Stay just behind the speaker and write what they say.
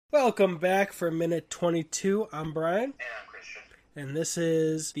Welcome back for minute 22. I'm Brian. And I'm Christian. And this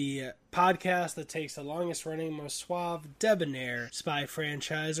is the podcast that takes the longest running, most suave, debonair spy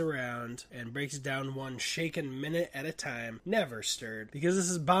franchise around and breaks it down one shaken minute at a time, never stirred. Because this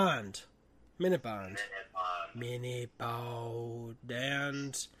is Bond. Minute Bond. Minute Bond.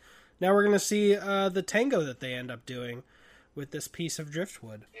 And now we're going to see the tango that they end up doing with this piece of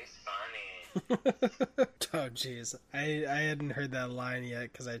driftwood. It's funny. Oh, jeez. I hadn't heard that line yet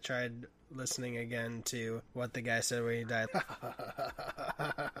because I tried listening again to what the guy said when he died.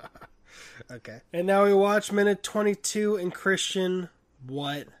 Okay. And now we watch minute 22 in Christian.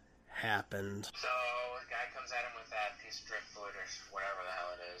 What happened? So, the guy comes at him with that piece of driftwood or whatever the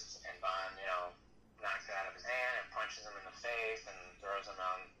hell it is, and Bond, knocks it out of his hand and punches him in the face and throws him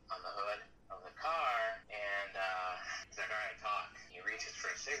on the hood of the car, and he's like, alright, talk. He reaches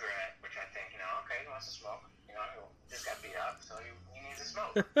for a cigarette, which I think, okay, he wants to smoke. He just got beat up, so he needs to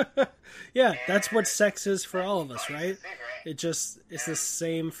smoke. Yeah, that's what sex is for all of us, right? It's the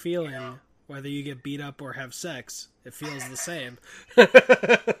same feeling, whether you get beat up or have sex. It feels the same. Nothing like a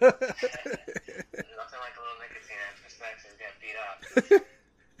little nicotine after sex and get beat up.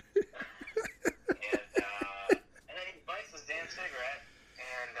 And then he bites his damn cigarette,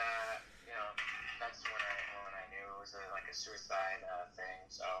 and that's when I knew it was like a suicide thing.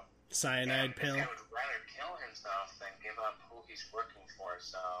 So cyanide pill. This guy would rather kill himself than give up who he's working for.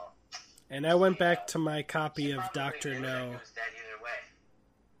 So. And I went back to my copy of Dr. No. He was dead either way.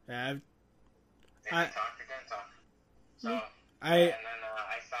 Did he talk or didn't talk? So. And then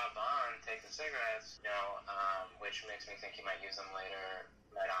I saw Bond take the cigarettes, which makes me think he might use them later,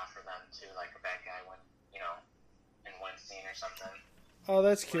 might offer them to like a bad guy when, in one scene or something. Oh,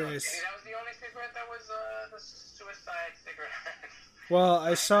 that's curious. Maybe that was the only cigarette that was the suicide cigarette. Well,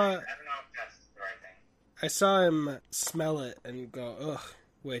 I don't know if that's the right thing. I saw him smell it and go, ugh,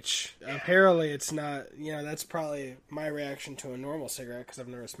 which apparently it's not, that's probably my reaction to a normal cigarette because I've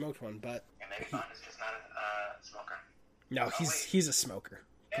never smoked one, but... Yeah, maybe Bond is just not a smoker. No, he's a smoker.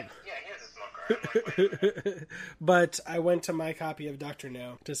 Yeah, he is a smoker. I'm like, wait. But I went to my copy of Dr.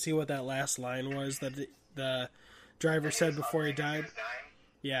 No to see what that last line was that the driver said before he died.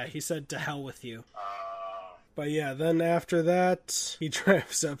 Yeah, he said, "To hell with you." But yeah, then after that, he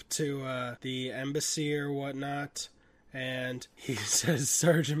drives up to the embassy or whatnot, and he says,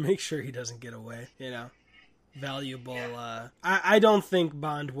 "Sergeant, make sure he doesn't get away." Valuable. I don't think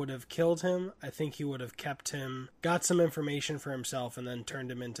Bond would have killed him. I think he would have kept him, got some information for himself, and then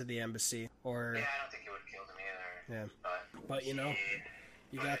turned him into the embassy. Or yeah, I don't think he would have killed him either. Yeah, but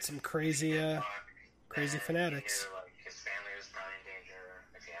you got some crazy fanatics. His family was probably in danger.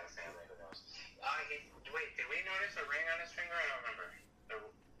 If he had a family, who knows? Wait, did we notice a ring on his finger? I don't remember. There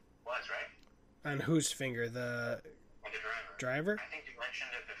was, right? On whose finger? The driver? I think you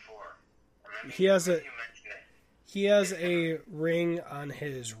mentioned it before. He has a ring on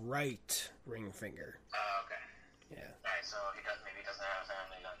his right ring finger. Oh, okay. Yeah. Alright, so maybe he doesn't have a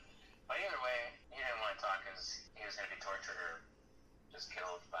family then. But either way, he didn't want to talk because he was going to be tortured or just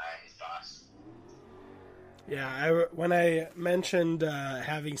killed by his boss. Yeah, when I mentioned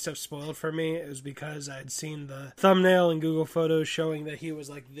having stuff spoiled for me, it was because I'd seen the thumbnail in Google Photos showing that he was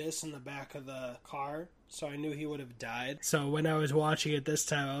like this in the back of the car, so I knew he would have died. So when I was watching it this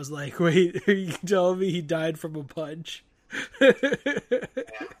time, I was like, wait, are you telling me he died from a punch?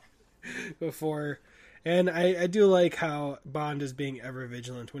 Before... And I do like how Bond is being ever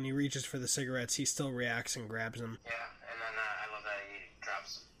vigilant. When he reaches for the cigarettes, he still reacts and grabs them. Yeah, and then I love that he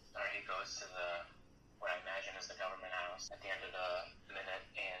goes to what I imagine is the government house at the end of the minute,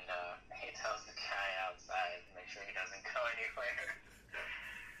 and he tells the guy outside to make sure he doesn't go anywhere.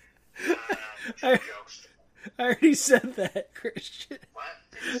 Jokes. I already said that, Christian. What?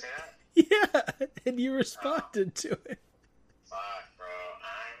 Did you say that? Yeah, and you responded to it. Fuck, bro.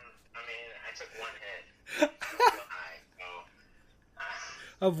 I took one hit.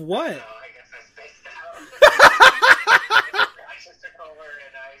 Of what? So I guess I spaced out. I just took over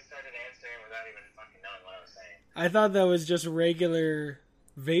and I started answering without even fucking knowing what I was saying. I thought that was just regular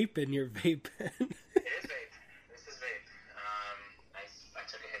vape in your vape pen. It is vape. This is vape. I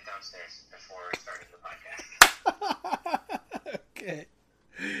took a hit downstairs before starting the podcast. Okay.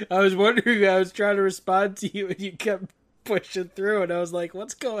 I was wondering, I was trying to respond to you and you kept pushing through and I was like,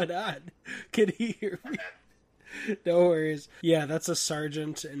 what's going on? Can he hear me? No worries. Yeah, that's a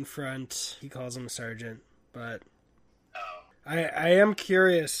sergeant in front. He calls him a sergeant, but I am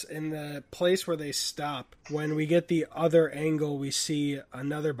curious, in the place where they stop, when we get the other angle, we see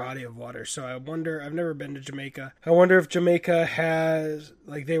another body of water. So I wonder, I've never been to Jamaica. I wonder if Jamaica has,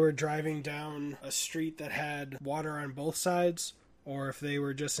 like, they were driving down a street that had water on both sides, or if they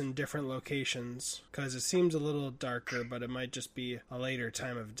were just in different locations, because it seems a little darker, but it might just be a later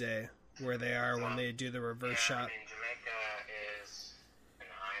time of day where they are when they do the reverse shot. I mean, Jamaica is an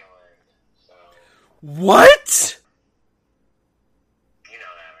island, so... What? You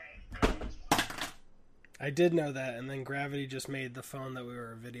know that, right? I did know that, and then gravity just made the phone that we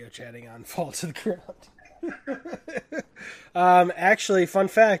were video chatting on fall to the ground. Actually, fun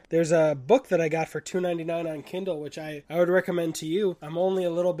fact, there's a book that I got for $2.99 on Kindle, which I would recommend to you. I'm only a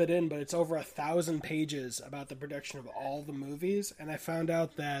little bit in, but it's over 1,000 pages about the production of all the movies, and I found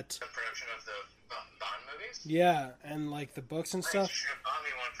out that... The production of the Bond movies? Yeah, and like the books and stuff. You should have bought me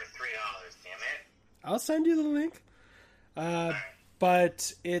one for $3, damn it. I'll send you the link.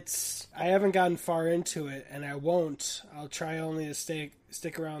 But I haven't gotten far into it, and I won't. I'll try only to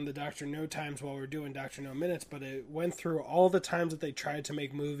stick around the Dr. No times while we're doing Dr. No Minutes, but it went through all the times that they tried to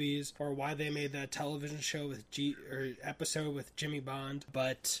make movies, or why they made that television show with episode with Jimmy Bond.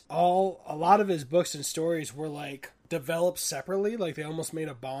 But a lot of his books and stories were like developed separately, like they almost made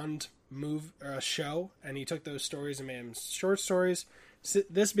a Bond show, and he took those stories and made them short stories.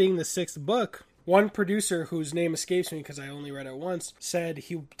 This being the 6th book, one producer, whose name escapes me because I only read it once, said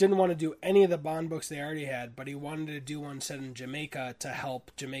he didn't want to do any of the Bond books they already had, but he wanted to do one set in Jamaica to help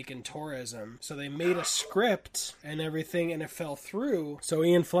Jamaican tourism. So they made a script and everything, and it fell through. So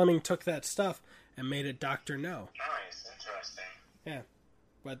Ian Fleming took that stuff and made it Dr. No. Nice, interesting. Yeah.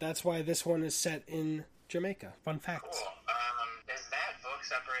 But that's why this one is set in Jamaica. Fun facts. Cool. Is that book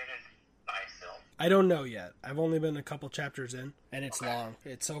separated by film? I don't know yet. I've only been a couple chapters in, and it's long.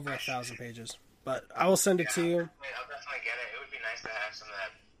 It's over 1,000 pages. But I will send it to you. I'll definitely get it. It would be nice to have some of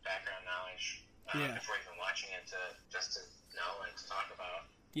that background knowledge before even watching it, just to know and to talk about.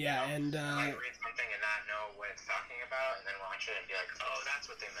 Yeah, you know? and... I might read something and not know what it's talking about, and then watch it and be like, oh, that's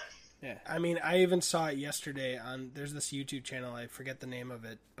what they meant. Yeah, I mean, I even saw it yesterday on... There's this YouTube channel, I forget the name of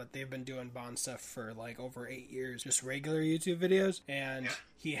it, but they've been doing Bond stuff for like over 8 years, just regular YouTube videos, and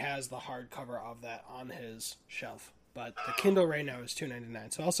he has the hardcover of that on his shelf. But the Kindle right now is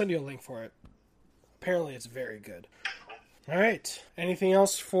 $2.99, so I'll send you a link for it. Apparently it's very good. All right. Anything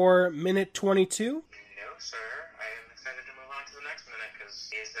else for minute 22? No, sir. I am excited to move on to the next minute because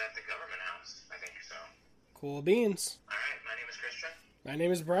he's at the government house. I think so. Cool beans. All right. My name is Christian. My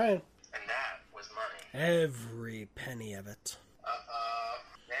name is Brian. And that was money. Every penny of it.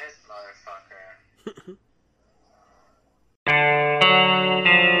 This motherfucker.